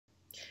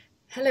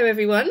Hello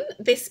everyone,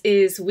 this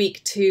is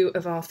week 2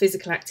 of our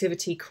physical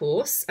activity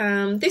course.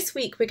 This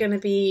week we're going to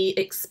be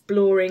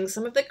exploring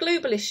some of the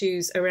global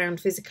issues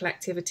around physical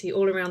activity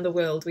all around the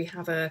world. We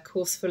have a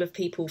course full of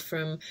people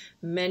from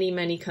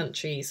many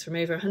countries, from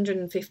over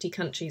 150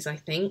 countries I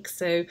think.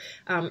 So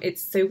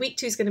week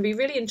 2 is going to be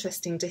really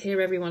interesting to hear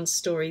everyone's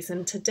stories,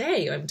 and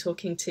today I'm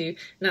talking to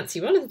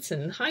Nancy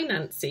Rollison. Hi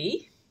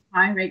Nancy.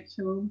 Hi,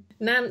 Rachel.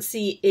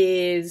 Nancy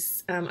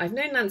is, I've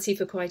known Nancy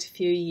for quite a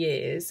few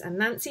years, and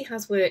Nancy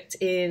has worked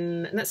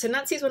so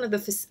Nancy is one of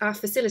our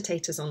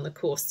facilitators on the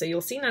course, so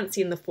you'll see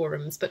Nancy in the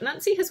forums, but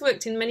Nancy has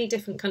worked in many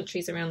different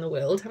countries around the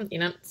world, haven't you,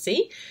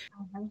 Nancy?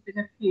 I have been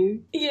a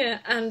few. Yeah,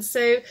 and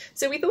so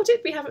we thought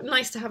it'd be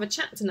nice to have a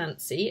chat to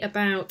Nancy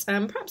about,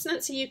 perhaps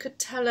Nancy, you could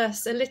tell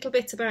us a little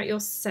bit about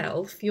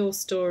yourself, your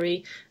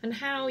story, and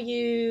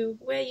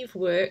where you've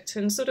worked,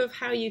 and sort of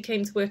how you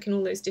came to work in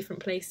all those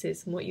different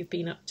places and what you've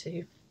been up to.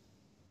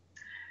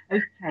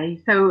 Okay,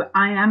 so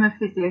I am a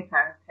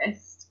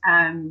physiotherapist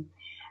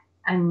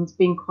and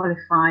been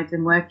qualified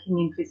and working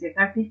in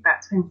physiotherapy for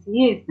about 20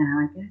 years now,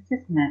 I guess,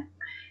 isn't it?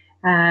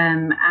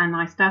 And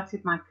I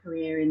started my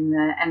career in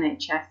the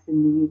NHS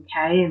in the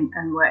UK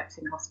and worked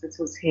in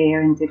hospitals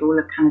here and did all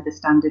of kind of the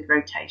standard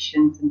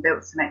rotations and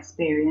built some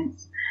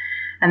experience.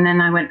 And then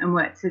I went and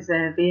worked as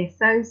a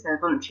VSO, so a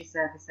voluntary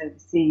service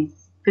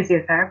overseas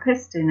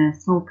physiotherapist in a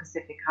small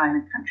Pacific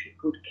Island country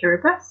called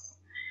Kiribati.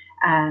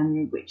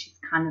 Which is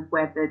kind of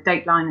where the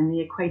date line and the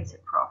equator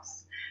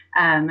cross.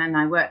 And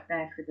I worked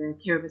there for the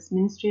Kiribati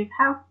Ministry of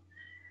Health.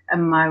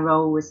 And my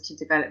role was to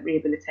develop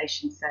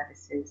rehabilitation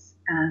services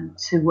and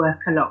to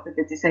work a lot with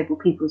the Disabled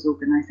People's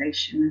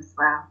Organisation as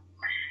well.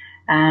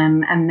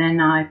 And then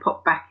I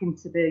popped back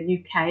into the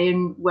UK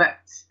and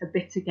worked a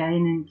bit again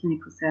in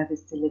clinical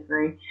service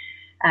delivery.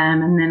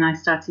 And then I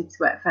started to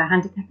work for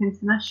Handicap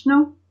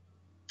International,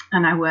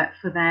 and I worked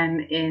for them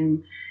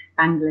in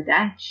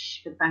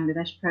Bangladesh, for the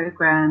Bangladesh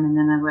program, and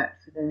then I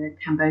worked for the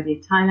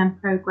Cambodia-Thailand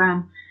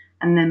program,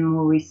 and then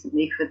more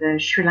recently for the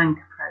Sri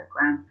Lanka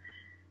program.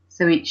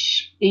 So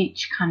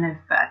each kind of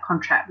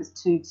contract was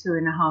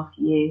 2.5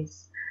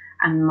 years,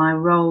 and my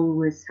role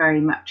was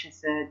very much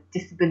as a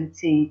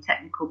disability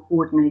technical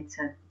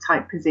coordinator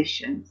type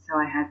position. So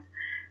I had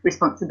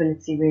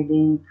responsibility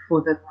really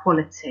for the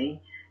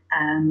quality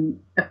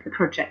of the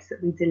projects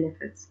that we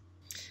delivered.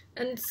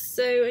 And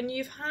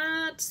you've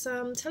had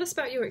tell us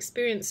about your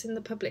experience in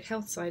the public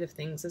health side of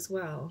things as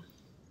well.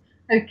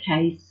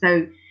 Okay,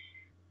 so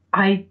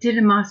I did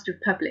a Master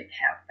of Public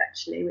Health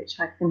actually, which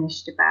I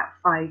finished about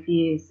 5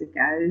 years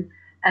ago.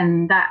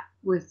 And that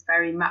was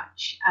very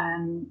much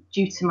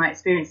due to my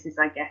experiences,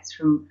 I guess,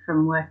 from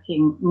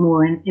working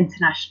more in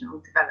international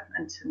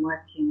development and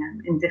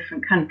working in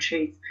different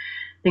countries.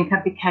 I think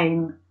I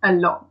became a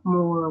lot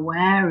more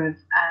aware of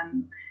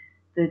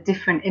the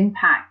different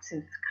impacts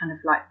of kind of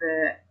like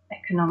the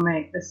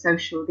economic, the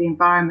social, the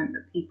environment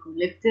that people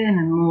lived in,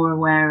 and more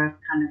aware of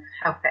kind of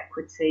health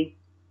equity.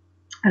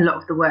 A lot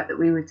of the work that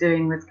we were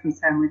doing was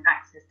concerned with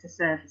access to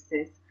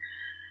services.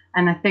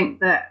 And I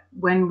think that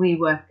when we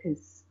work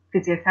as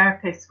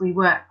physiotherapists, we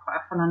work quite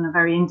often on a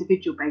very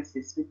individual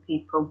basis with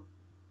people.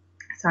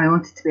 So I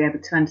wanted to be able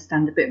to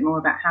understand a bit more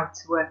about how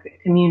to work at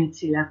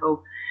community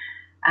level.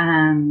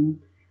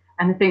 And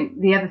I think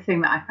the other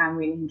thing that I found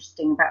really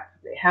interesting about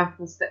public health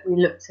was that we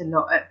looked a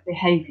lot at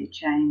behaviour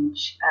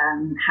change,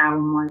 how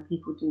and why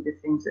people do the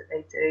things that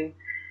they do,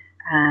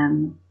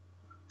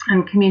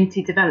 and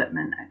community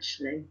development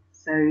actually.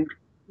 So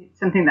it's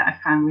something that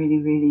I found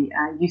really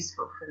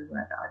useful for the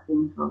work that I've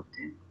been involved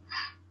in.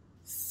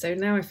 So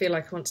now I feel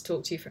like I want to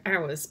talk to you for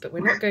hours, but we're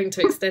not going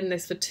to extend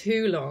this for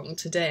too long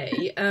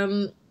today.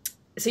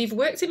 So you've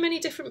worked in many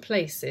different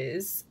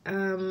places.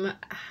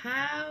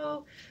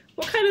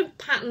 What kind of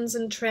patterns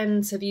and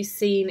trends have you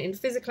seen in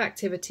physical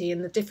activity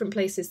in the different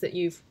places that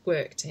you've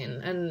worked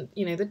in, and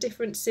the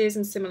differences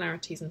and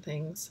similarities and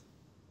things?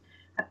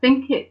 I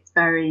think it's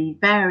very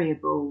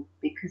variable,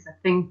 because I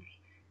think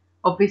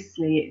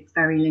obviously it's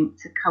very linked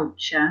to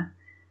culture,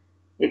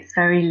 it's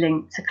very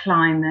linked to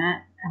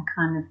climate and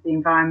kind of the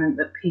environment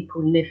that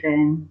people live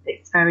in,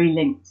 it's very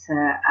linked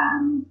to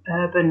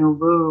urban or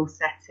rural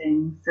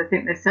settings. So I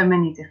think there's so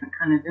many different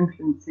kind of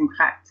influencing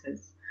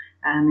factors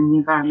in the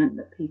environment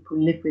that people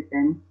live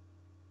within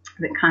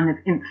that kind of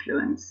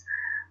influence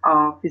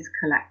our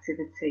physical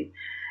activity.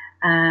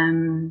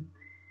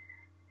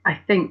 I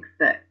think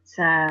that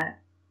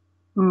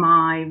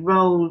my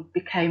role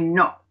became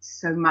not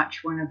so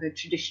much one of a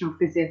traditional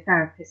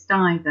physiotherapist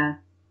either.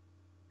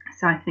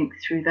 So I think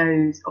through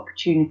those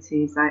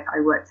opportunities, I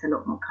worked a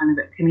lot more kind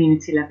of at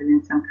community level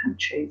in some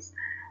countries.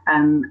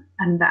 And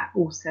that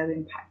also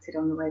impacted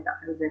on the way that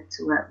I was able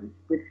to work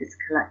with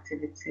physical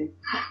activity.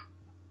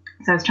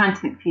 So I was trying to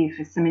think for you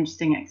for some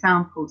interesting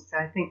examples. So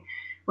I think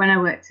when I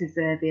worked as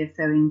a VSO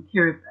in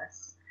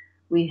Kiribati,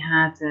 we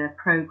had a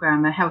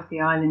programme, a Healthy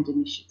Island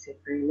initiative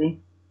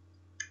really,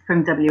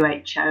 from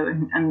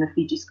WHO and the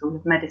Fiji School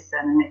of Medicine.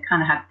 And it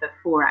kind of had the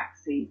 4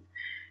 axes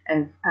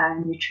of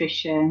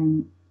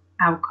nutrition,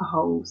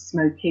 alcohol,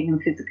 smoking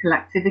and physical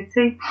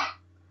activity.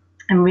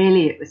 And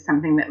really it was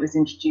something that was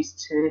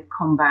introduced to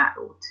combat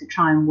or to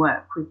try and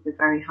work with the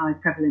very high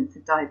prevalence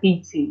of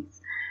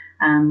diabetes.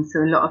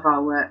 So a lot of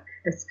our work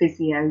as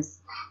physios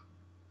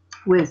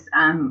was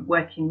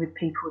working with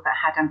people that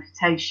had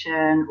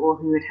amputation or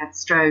who had had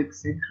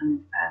strokes and kind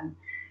of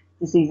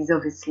diseases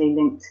obviously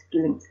linked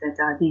to their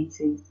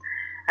diabetes.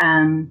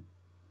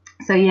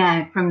 So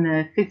yeah, from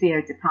the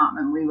physio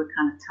department, we were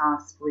kind of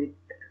tasked with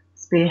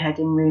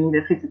spearheading really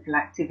the physical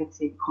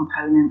activity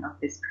component of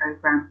this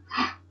program.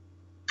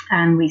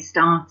 And we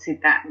started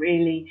that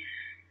really,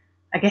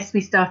 I guess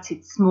we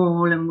started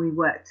small, and we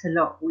worked a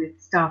lot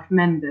with staff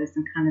members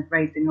and kind of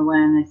raising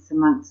awareness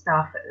amongst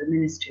staff at the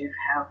Ministry of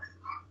Health.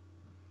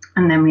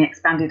 And then we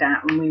expanded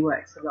out and we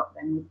worked a lot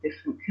then with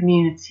different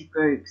community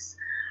groups.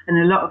 And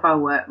a lot of our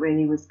work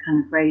really was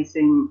kind of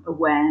raising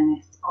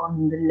awareness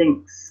on the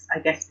links, I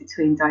guess,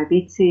 between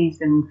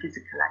diabetes and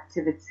physical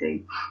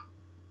activity,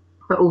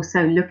 but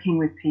also looking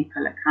with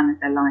people at kind of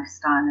their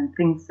lifestyle and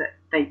things that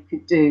they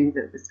could do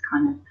that was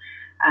kind of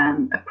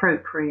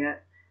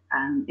appropriate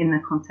in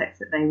the context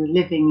that they were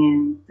living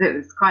in. So it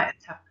was quite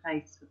a tough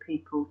place for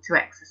people to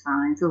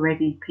exercise.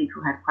 Already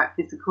people had quite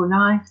physical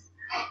lives.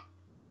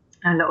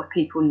 A lot of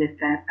people lived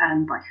there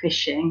by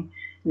fishing,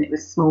 and it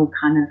was small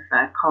kind of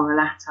coral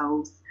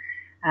atolls.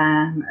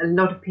 A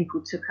lot of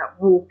people took up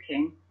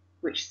walking,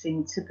 which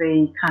seemed to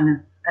be kind of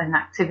an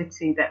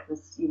activity that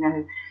was, you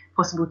know,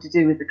 possible to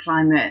do with the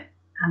climate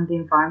and the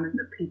environment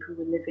that people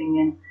were living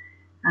in.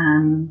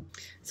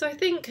 So I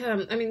think,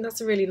 I mean,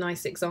 that's a really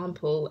nice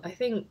example. I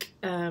think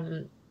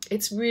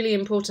it's really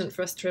important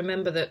for us to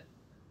remember that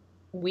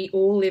we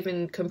all live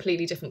in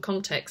completely different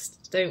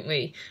contexts, don't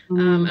we?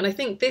 And I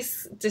think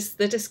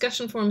the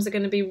discussion forums are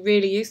going to be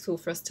really useful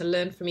for us to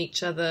learn from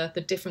each other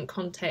the different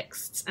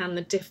contexts and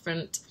the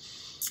different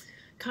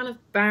kind of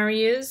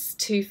barriers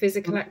to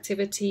physical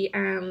activity,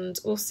 and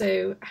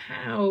also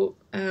how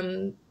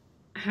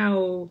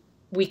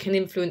we can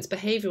influence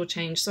behavioural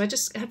change. So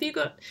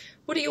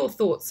what are your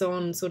thoughts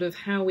on sort of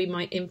how we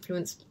might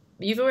influence,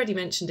 you've already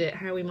mentioned it,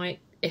 how we might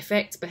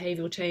affect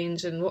behavioural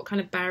change and what kind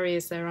of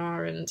barriers there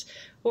are, and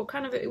what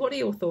are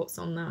your thoughts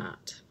on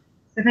that?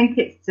 I think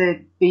it's to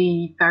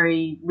be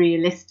very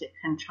realistic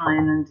and try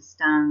and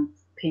understand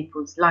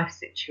people's life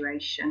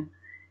situation.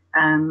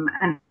 And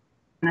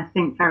I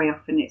think very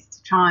often it's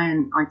to try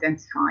and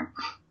identify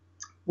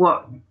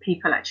what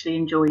people actually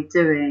enjoy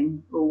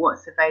doing or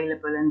what's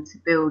available, and to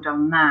build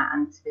on that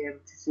and to be able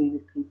to see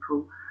with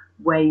people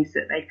ways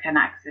that they can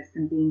access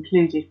and be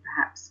included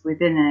perhaps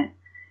within it.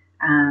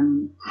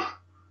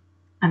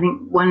 I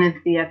think one of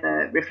the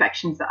other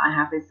reflections that I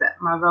have is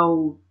that my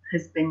role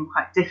has been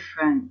quite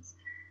different.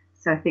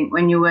 So I think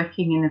when you're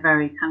working in a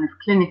very kind of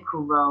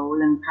clinical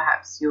role and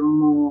perhaps you're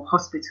more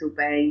hospital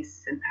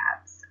based and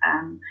perhaps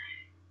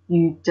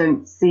you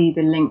don't see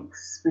the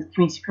links with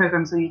community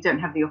programs, or you don't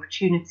have the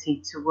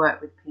opportunity to work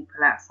with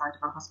people outside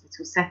of a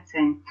hospital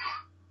setting.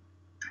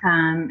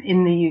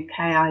 In the UK,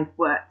 I've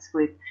worked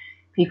with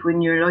people with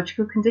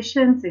neurological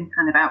conditions in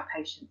kind of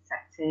outpatient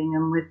setting,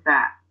 and with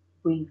that,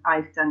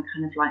 I've done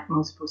kind of like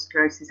multiple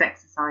sclerosis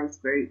exercise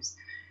groups,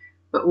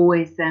 but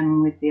always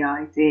then with the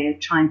idea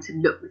trying to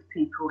look with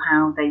people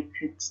how they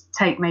could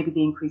take maybe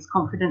the increased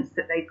confidence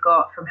that they've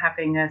got from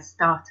having a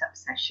startup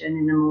session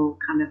in a more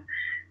kind of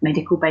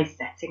medical-based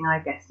setting, I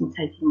guess, and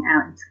taking it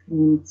out into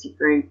community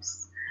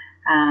groups.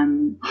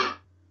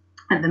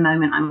 At the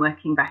moment, I'm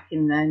working back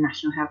in the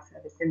National Health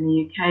Service in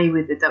the UK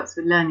with adults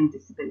with learning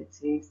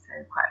disabilities,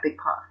 so quite a big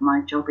part of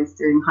my job is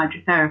doing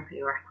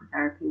hydrotherapy or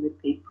aquatherapy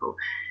with people.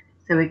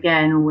 So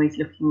again, always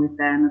looking with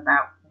them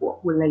about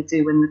what will they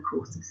do when the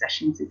course of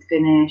sessions is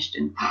finished,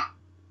 and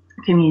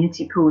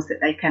community pools that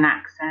they can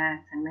access,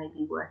 and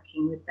maybe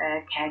working with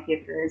their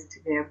caregivers to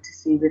be able to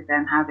see with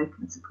them how they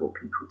can support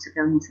people to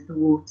go into the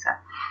water.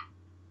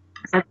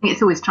 So I think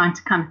it's always trying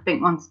to kind of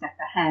think one step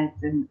ahead.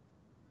 And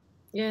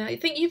yeah, I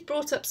think you've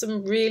brought up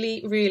some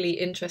really, really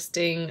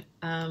interesting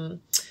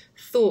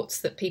thoughts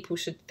that people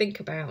should think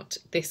about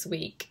this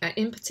week,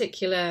 in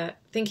particular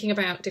thinking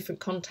about different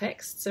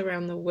contexts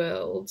around the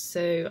world.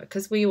 So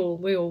because we all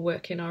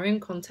work in our own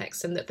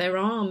context, and that there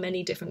are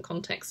many different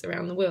contexts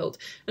around the world,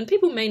 and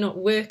people may not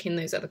work in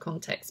those other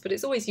contexts, but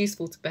it's always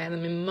useful to bear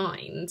them in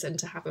mind and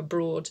to have a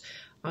broad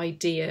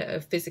idea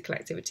of physical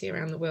activity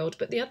around the world.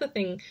 But the other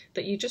thing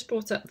that you just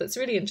brought up that's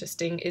really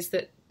interesting is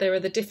that there are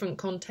the different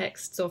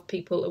contexts of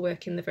people who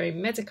work in the very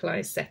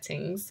medicalised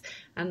settings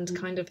and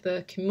kind of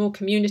the more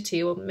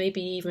community or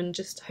maybe even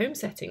just home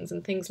settings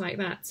and things like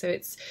that.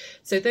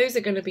 So those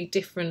are going to be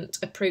different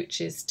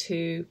approaches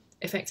to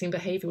affecting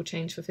behavioural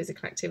change for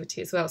physical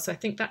activity as well. So I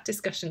think that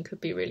discussion could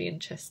be really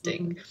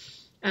interesting.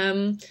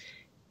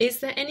 Is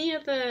there any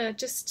other,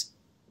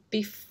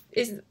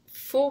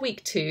 for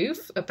week 2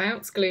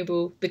 about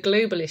the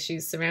global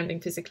issues surrounding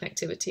physical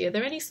activity, are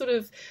there any sort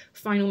of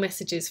final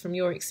messages from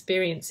your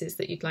experiences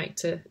that you'd like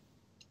to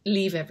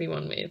leave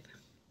everyone with?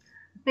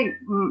 I think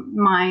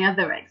my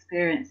other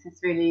experience is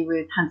really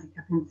with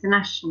Handicap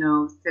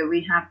International. So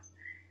we have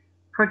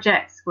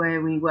projects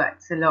where we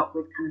worked a lot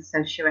with kind of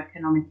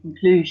socio-economic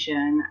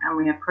inclusion, and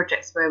we have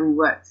projects where we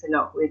worked a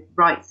lot with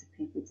rights of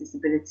people with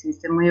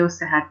disabilities, and we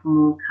also had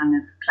more kind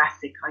of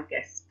classic, I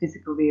guess,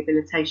 physical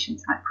rehabilitation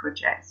type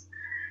projects.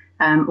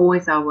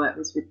 Always our work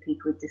was with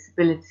people with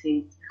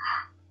disabilities,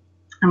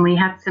 and we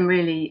had some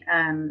really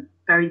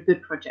very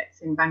good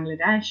projects in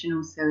Bangladesh and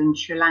also in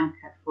Sri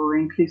Lanka for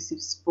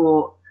inclusive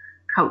sport,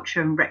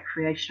 culture and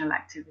recreational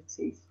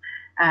activities.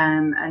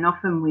 And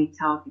often we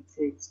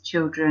targeted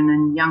children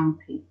and young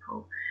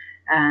people.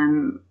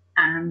 And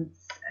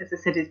as I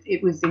said,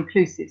 it was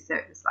inclusive, so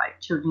it was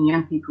like children and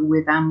young people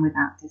with and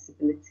without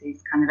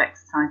disabilities kind of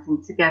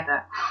exercising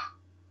together.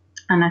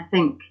 And I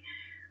think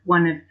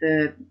one of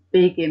the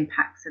big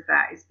impacts of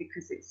that is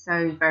because it's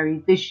so very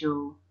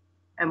visual,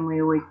 and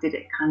we always did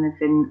it kind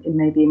of in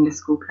maybe in the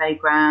school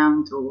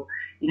playground, or,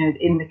 you know,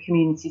 in the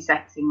community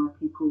setting where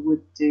people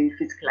would do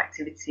physical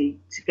activity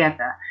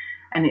together.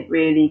 And it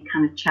really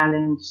kind of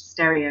challenged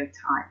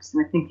stereotypes.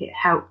 And I think it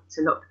helped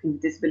a lot of people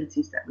with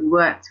disabilities that we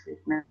worked with,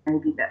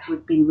 maybe that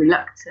would be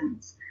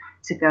reluctant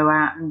to go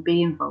out and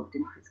be involved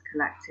in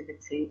physical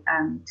activity,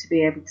 to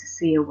be able to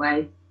see a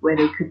way where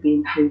they could be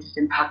included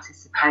and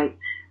participate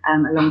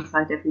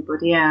alongside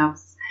everybody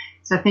else.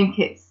 So I think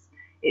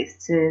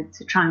it's to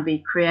try and be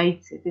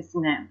creative,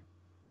 isn't it?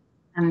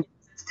 And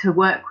to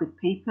work with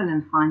people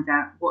and find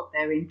out what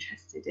they're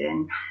interested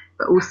in,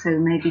 but also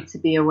maybe to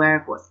be aware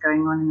of what's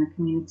going on in the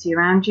community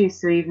around you.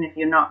 So even if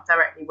you're not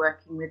directly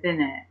working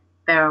within it,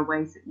 there are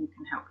ways that you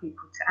can help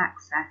people to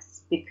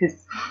access,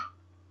 because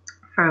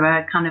from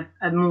a kind of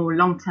a more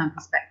long-term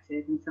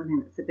perspective and something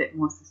that's a bit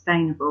more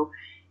sustainable,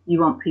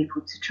 you want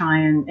people to try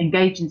and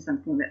engage in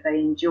something that they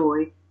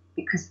enjoy,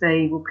 because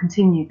they will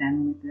continue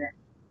then with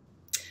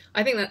it.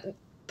 I think that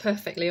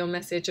perfectly on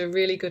message, a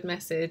really good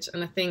message.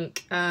 And I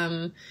think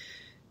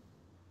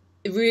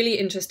really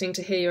interesting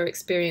to hear your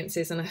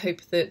experiences, and I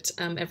hope that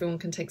everyone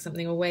can take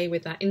something away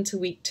with that into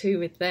week 2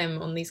 with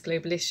them on these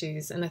global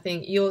issues. And I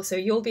think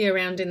you'll be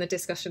around in the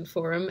discussion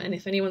forum, and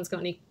if anyone's got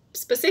any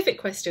specific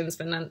questions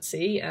for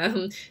Nancy,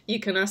 you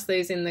can ask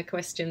those in the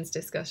questions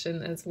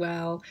discussion as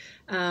well.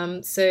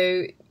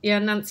 So yeah,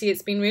 Nancy,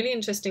 it's been really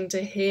interesting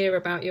to hear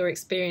about your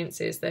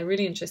experiences. They're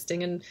really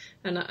interesting,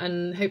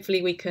 and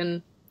hopefully we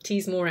can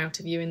tease more out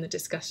of you in the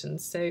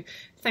discussions. So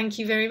thank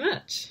you very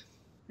much.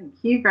 Thank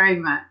you very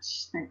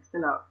much. Thanks a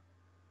lot.